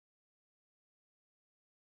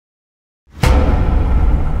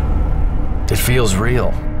feels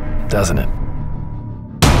real, doesn't it?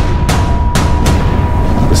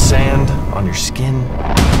 The sand on your skin,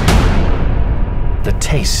 the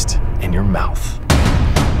taste in your mouth.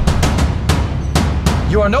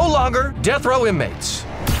 You are no longer death row inmates.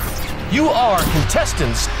 You are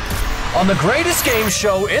contestants on the greatest game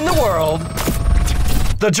show in the world,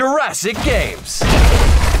 the Jurassic Games.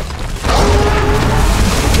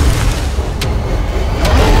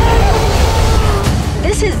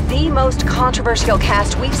 This is the most controversial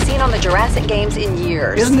cast we've seen on the Jurassic Games in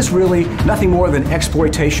years. Isn't this really nothing more than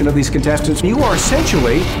exploitation of these contestants? You are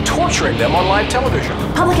essentially torturing them on live television.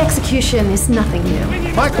 Public execution is nothing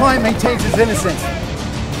new. My client maintains his innocence.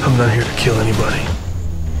 I'm not here to kill anybody.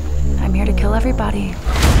 I'm here to kill everybody.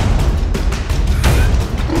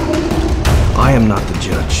 I am not the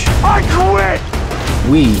judge. I quit!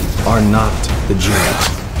 We are not the jury.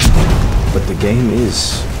 But the game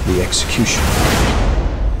is the execution.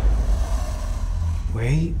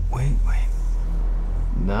 Wait.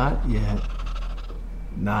 Not yet.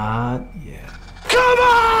 Not yet. Come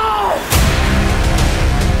on!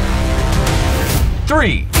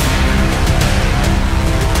 3,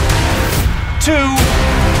 2,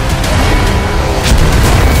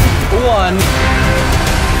 1.